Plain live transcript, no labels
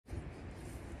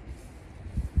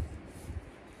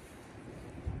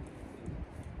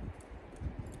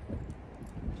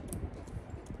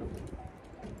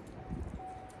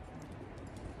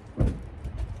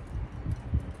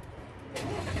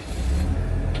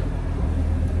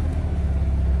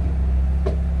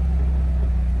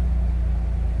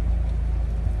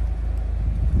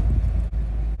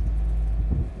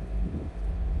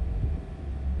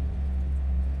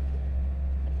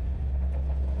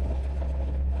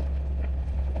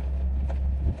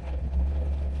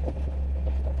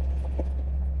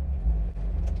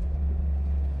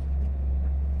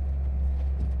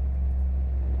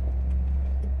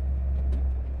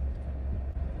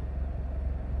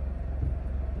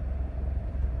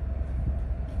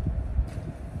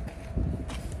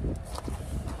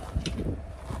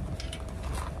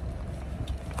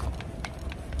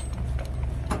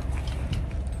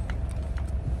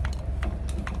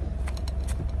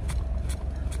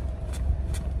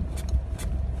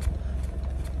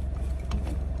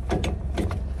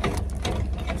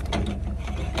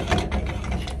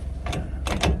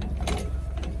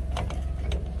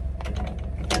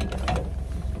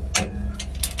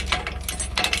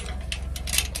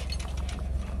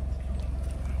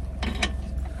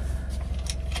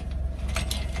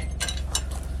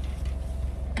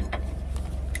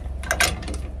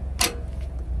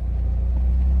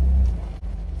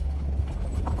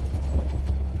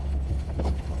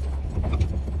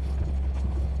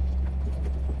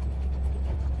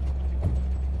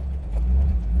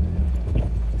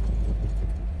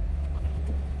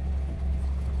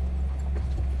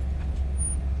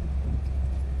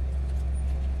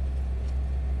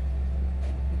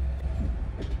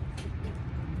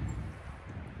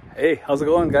Hey, how's it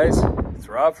going, guys? It's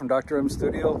Rob from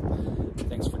DrMVideo.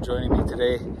 Thanks for joining me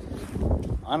today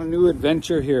on a new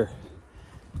adventure here.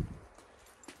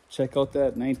 Check out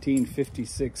that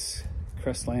 1956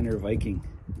 Crestliner Viking.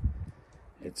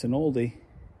 It's an oldie.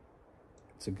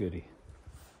 It's a goodie.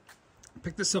 I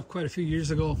picked this up quite a few years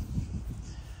ago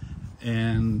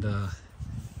and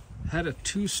had a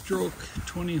two-stroke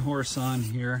 20 horse on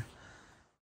here.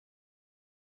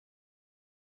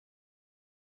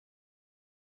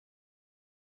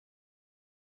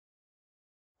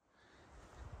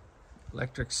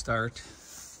 Electric start,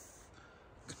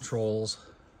 controls,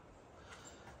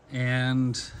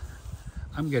 and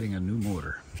I'm getting a new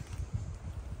motor.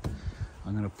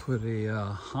 I'm going to put a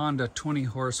Honda 20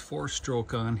 horse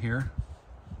 4-stroke on here,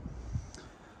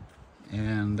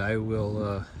 and I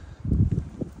will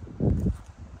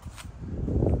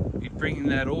be bringing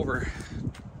that over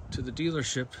to the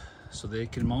dealership so they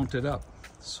can mount it up.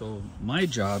 So my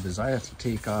job is I have to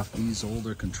take off these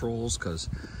older controls because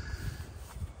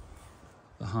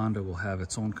the Honda will have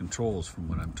its own controls from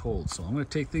what I'm told. So I'm going to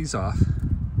take these off.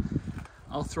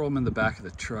 I'll throw them in the back of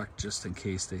the truck just in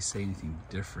case they say anything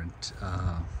different.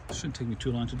 It shouldn't take me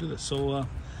too long to do this. So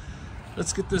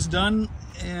let's get this done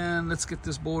and let's get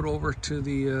this boat over to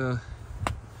the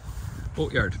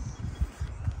boatyard.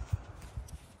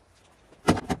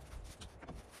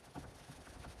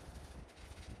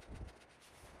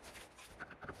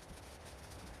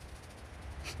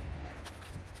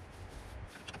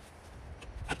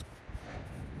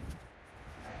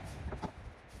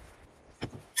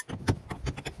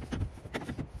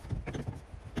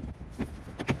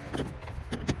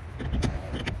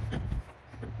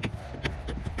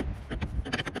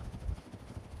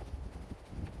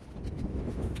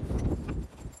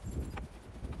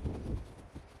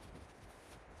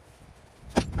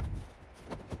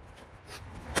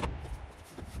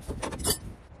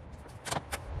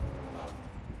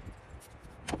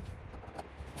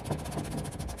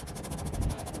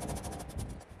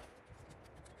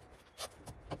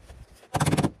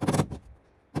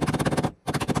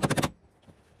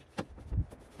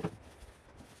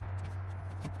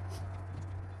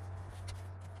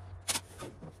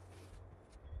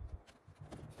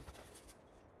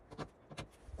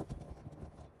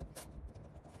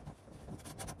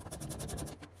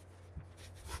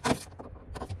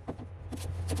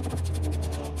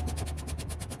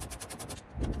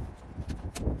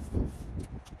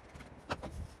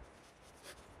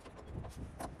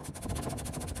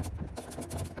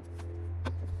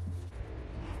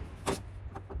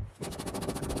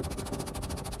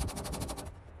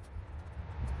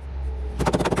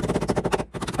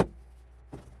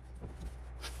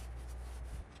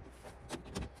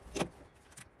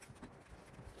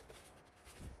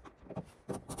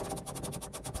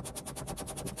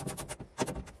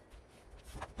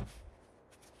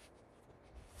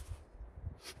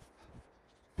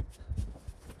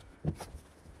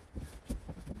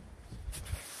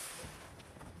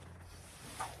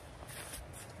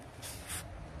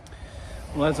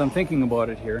 Well, as I'm thinking about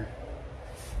it here,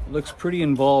 it looks pretty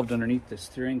involved underneath the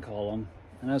steering column,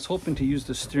 and I was hoping to use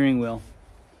the steering wheel.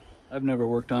 I've never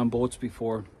worked on boats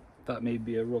before. Thought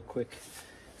maybe a real quick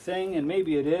thing, and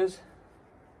maybe it is.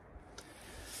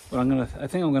 But I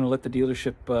think I'm gonna let the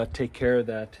dealership take care of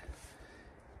that.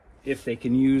 If they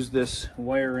can use this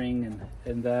wiring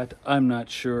and that, I'm not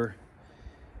sure.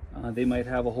 They might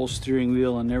have a whole steering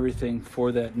wheel and everything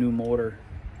for that new motor.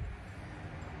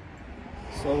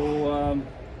 So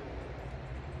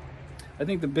I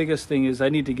think the biggest thing is I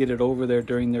need to get it over there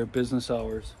during their business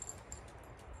hours.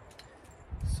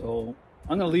 So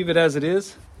I'm going to leave it as it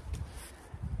is.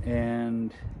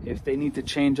 And if they need to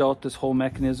change out this whole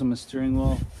mechanism and steering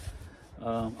wheel,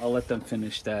 I'll let them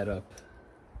finish that up.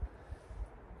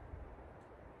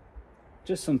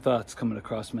 Just some thoughts coming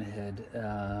across my head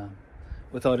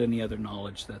without any other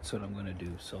knowledge. That's what I'm going to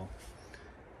do. So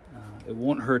it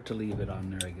won't hurt to leave it on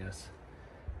there, I guess.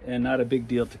 And not a big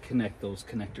deal to connect those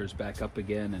connectors back up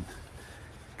again and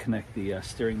connect the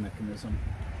steering mechanism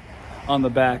on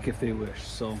the back if they wish.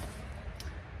 So,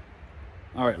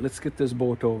 all right, let's get this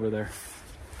boat over there.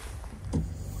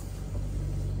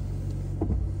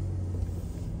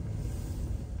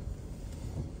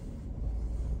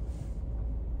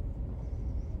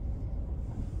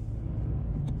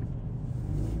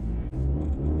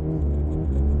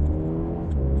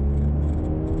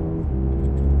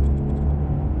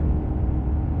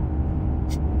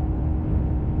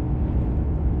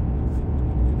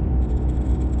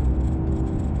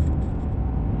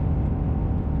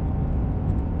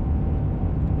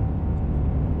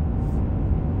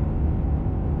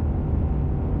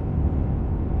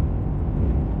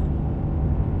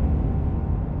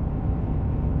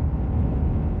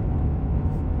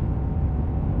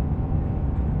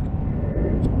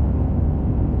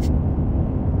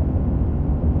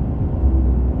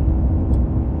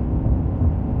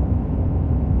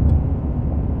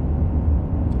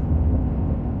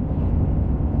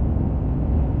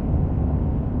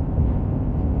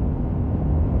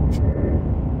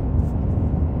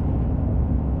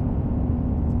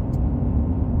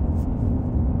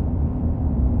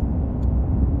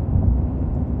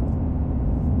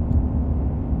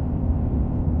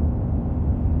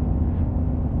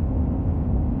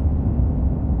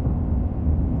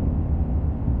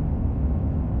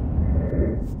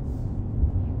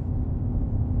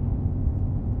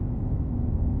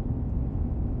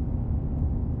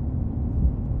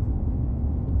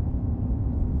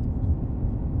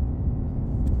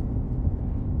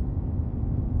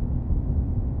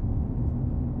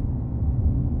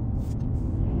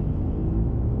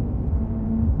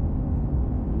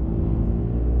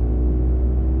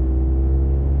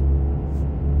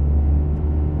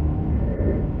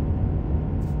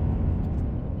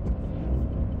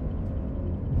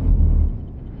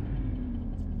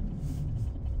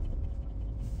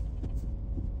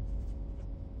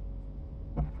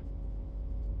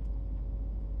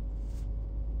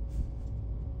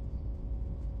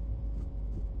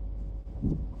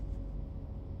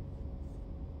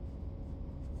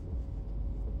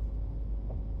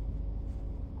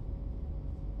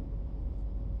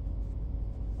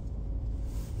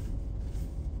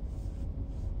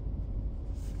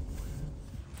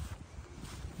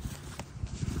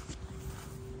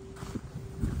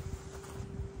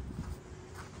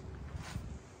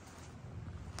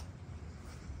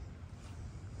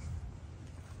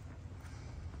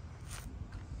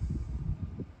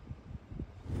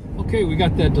 Okay, we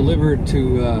got that delivered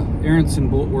to Aronson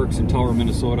Boat Works in Tower,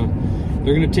 Minnesota.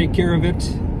 They're going to take care of it.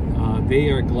 They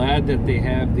are glad that they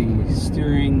have the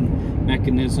steering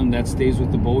mechanism that stays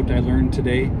with the boat, I learned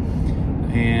today.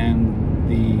 And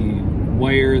the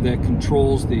wire that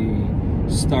controls the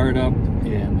startup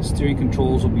and the steering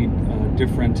controls will be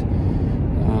different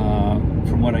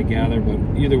from what I gather.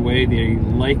 But either way, they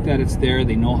like that it's there.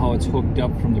 They know how it's hooked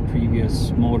up from the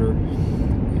previous motor,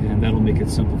 and that'll make it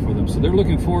simple for them. So they're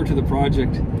looking forward to the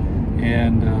project,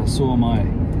 and so am I.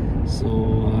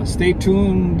 So stay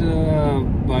tuned.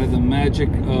 By the magic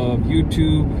of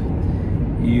YouTube,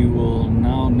 you will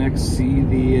now next see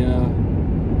the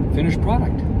finished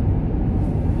product.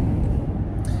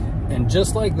 And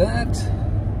just like that,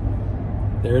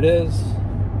 there it is.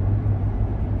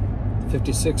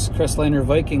 56 Crestliner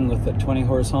Viking with a 20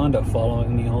 horse Honda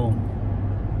following me home.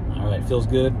 All right, feels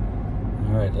good.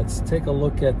 All right, let's take a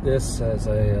look at this as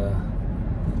I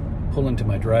pull into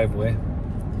my driveway.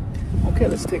 Okay,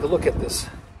 let's take a look at this.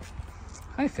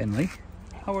 Hi, Finley.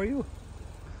 How are you?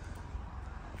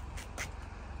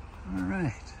 All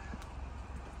right.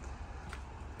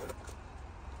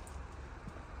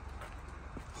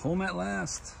 Home at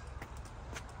last.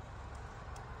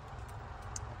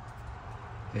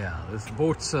 Yeah, this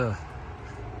boat's the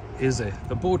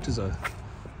boat is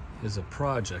a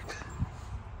project,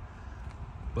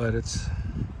 but it's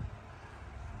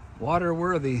water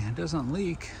worthy. It doesn't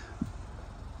leak.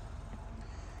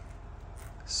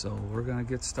 So we're gonna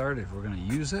get started. We're gonna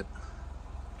use it,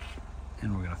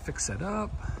 and we're gonna fix it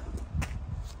up.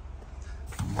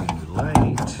 New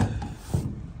light.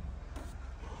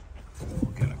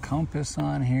 We'll get a compass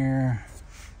on here.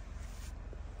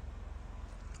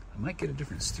 I might get a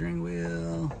different steering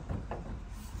wheel.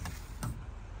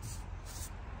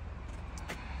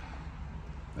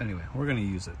 Anyway, we're gonna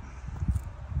use it.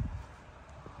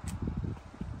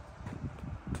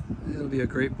 It'll be a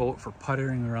great boat for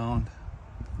puttering around.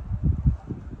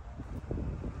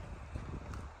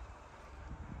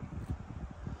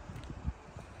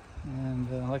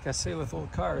 And like I say with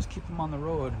old cars, keep them on the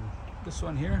road. This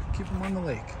one here, keep them on the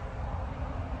lake.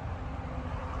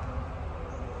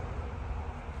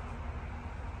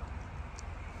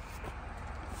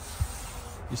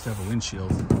 Used to have a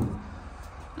windshield. I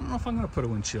don't know if I'm going to put a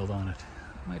windshield on it.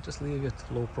 I might just leave it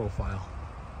low profile.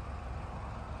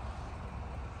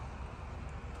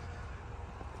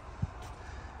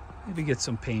 Maybe get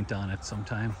some paint on it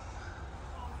sometime.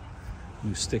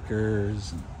 New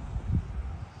stickers.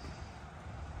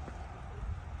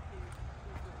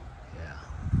 Yeah.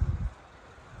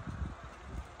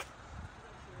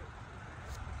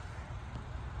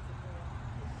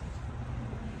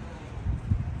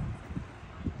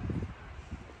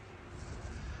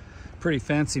 Pretty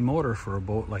fancy motor for a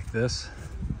boat like this,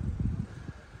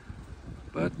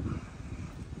 but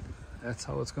that's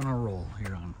how it's gonna roll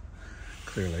here on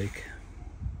Clear Lake.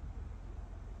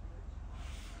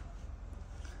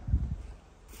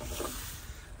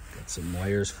 Got some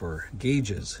wires for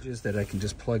gauges that I can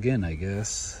just plug in, I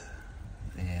guess,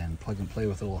 and plug and play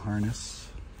with a little harness.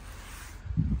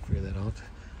 Figure that out.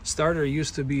 Starter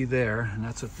used to be there, and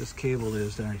that's what this cable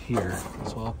is down here,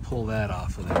 so I'll pull that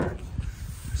off of there.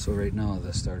 So right now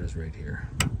the start is right here.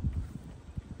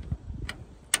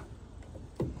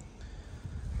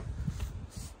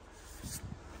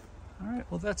 All right,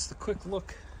 well that's the quick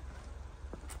look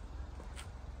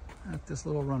at this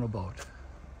little runabout.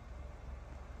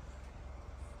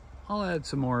 I'll add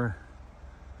some more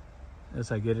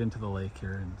as I get into the lake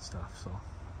here and stuff. So,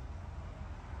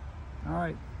 all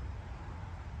right,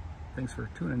 thanks for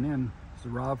tuning in. This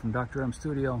is Rob from Dr. M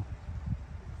Studio.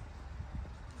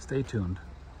 Stay tuned.